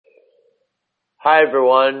Hi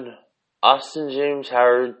everyone, Austin James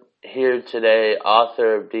Howard here today,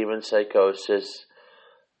 author of Demon Psychosis.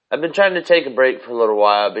 I've been trying to take a break for a little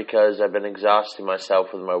while because I've been exhausting myself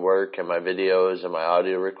with my work and my videos and my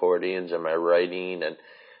audio recordings and my writing and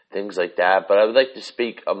things like that. But I would like to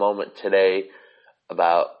speak a moment today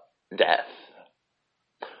about death.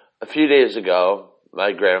 A few days ago,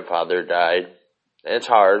 my grandfather died. And it's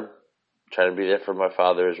hard, trying to be there for my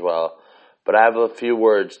father as well. But I have a few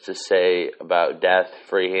words to say about death,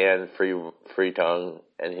 free hand, free tongue,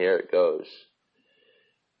 and here it goes.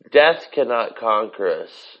 Death cannot conquer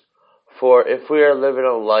us, for if we are living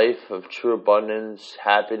a life of true abundance,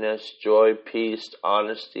 happiness, joy, peace,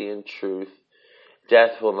 honesty, and truth,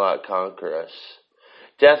 death will not conquer us.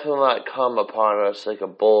 Death will not come upon us like a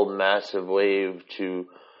bold, massive wave to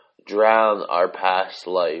drown our past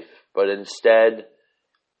life, but instead,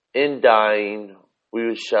 in dying,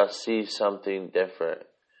 we shall see something different.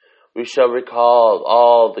 We shall recall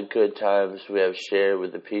all the good times we have shared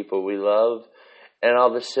with the people we love and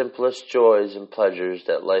all the simplest joys and pleasures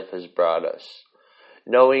that life has brought us,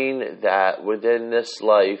 knowing that within this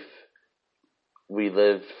life we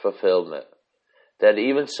live fulfillment. That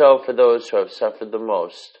even so, for those who have suffered the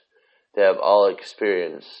most, they have all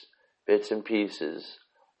experienced bits and pieces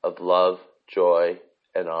of love, joy,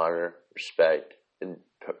 and honor, respect, and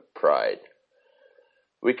pride.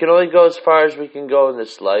 We can only go as far as we can go in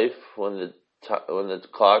this life. When the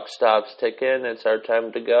clock stops ticking, it's our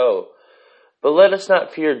time to go. But let us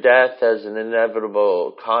not fear death as an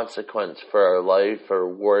inevitable consequence for our life, or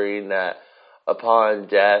worrying that upon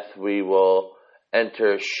death we will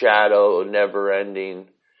enter a shadow never ending.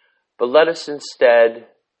 But let us instead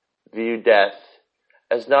view death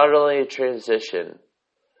as not only a transition,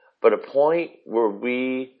 but a point where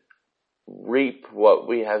we reap what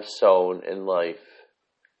we have sown in life,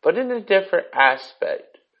 but in a different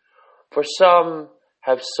aspect. For some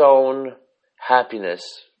have sown happiness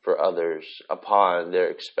for others upon their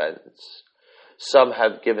expense. Some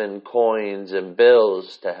have given coins and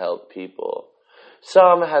bills to help people.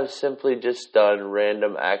 Some have simply just done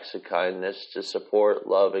random acts of kindness to support,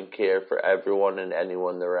 love, and care for everyone and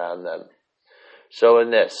anyone around them. So in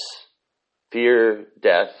this, fear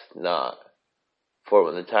death not. For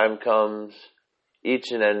when the time comes, each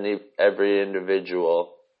and every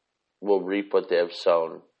individual will reap what they have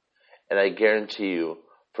sown. And I guarantee you,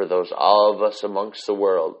 for all of us amongst the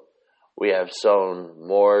world, we have sown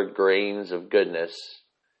more grains of goodness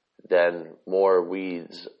than more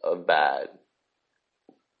weeds of bad.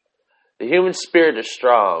 The human spirit is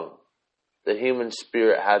strong. The human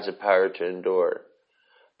spirit has a power to endure.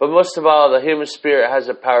 But most of all, the human spirit has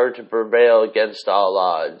a power to prevail against all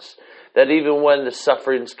odds. That even when the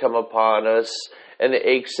sufferings come upon us and the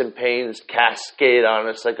aches and pains cascade on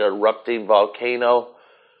us like an erupting volcano,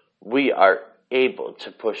 we are able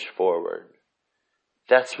to push forward.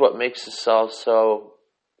 That's what makes us all so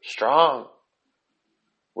strong.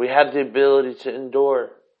 We have the ability to endure.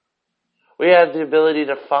 We have the ability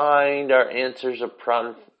to find our answers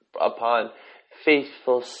upon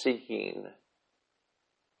faithful seeking.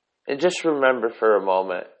 And just remember for a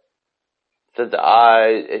moment that the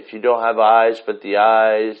eyes, if you don't have eyes, but the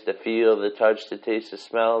eyes, the feel, the touch, the taste, the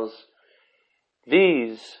smells,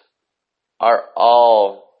 these are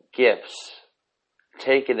all gifts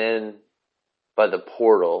taken in by the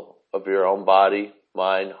portal of your own body,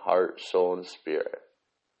 mind, heart, soul, and spirit.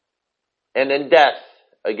 And in death,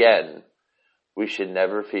 again, we should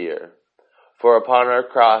never fear. For upon our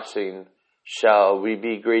crossing shall we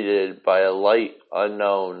be greeted by a light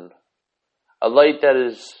unknown. A light that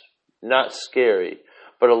is not scary,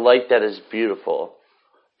 but a light that is beautiful.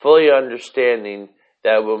 Fully understanding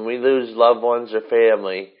that when we lose loved ones or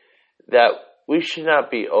family, that we should not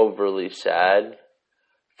be overly sad,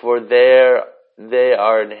 for they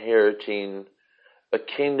are inheriting a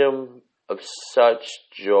kingdom of such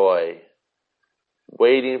joy,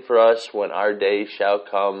 waiting for us when our day shall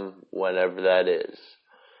come, whenever that is.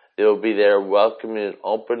 They will be there welcoming,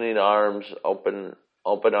 open arms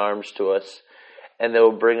to us, and they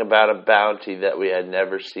will bring about a bounty that we had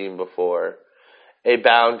never seen before. A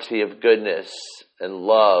bounty of goodness and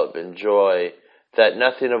love and joy, that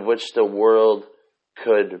nothing of which the world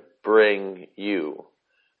could bring you,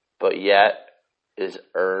 but yet is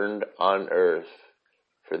earned on earth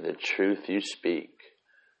for the truth you speak,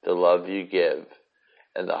 the love you give,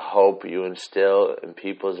 and the hope you instill in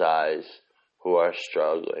people's eyes who are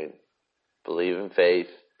struggling. Believe in faith,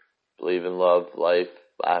 believe in love, life,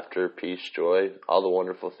 laughter, peace, joy, all the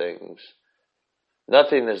wonderful things.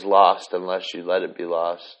 Nothing is lost unless you let it be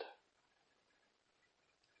lost.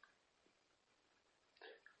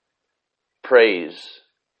 Praise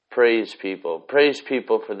praise people. Praise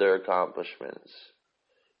people for their accomplishments.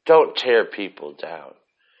 Don't tear people down.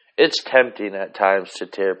 It's tempting at times to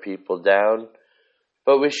tear people down,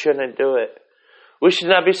 but we shouldn't do it. We should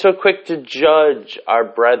not be so quick to judge our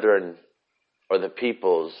brethren or the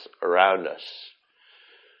peoples around us.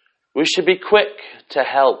 We should be quick to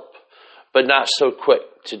help, but not so quick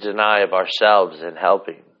to deny of ourselves in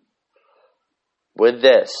helping. With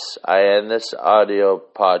this, I end this audio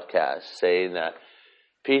podcast saying that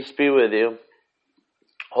peace be with you.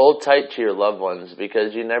 Hold tight to your loved ones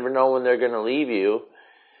because you never know when they're going to leave you.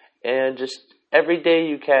 And just every day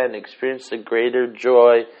you can experience the greater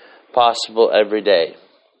joy possible every day.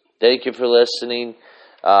 Thank you for listening.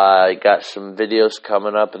 I got some videos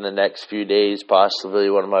coming up in the next few days. Possibly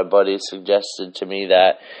one of my buddies suggested to me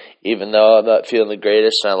that even though I'm not feeling the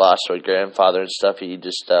greatest and I lost my grandfather and stuff, he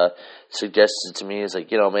just suggested to me, he's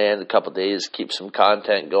like, man, a couple days, keep some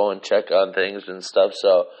content going, check on things and stuff.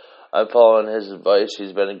 So I'm following his advice.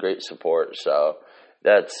 He's been a great support. So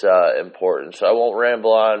that's important. So I won't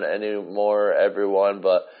ramble on anymore, everyone,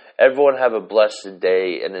 but everyone have a blessed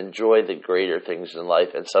day and enjoy the greater things in life.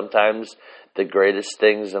 And sometimes the greatest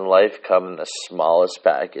things in life come in the smallest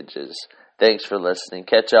packages. Thanks for listening.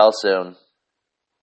 Catch y'all soon.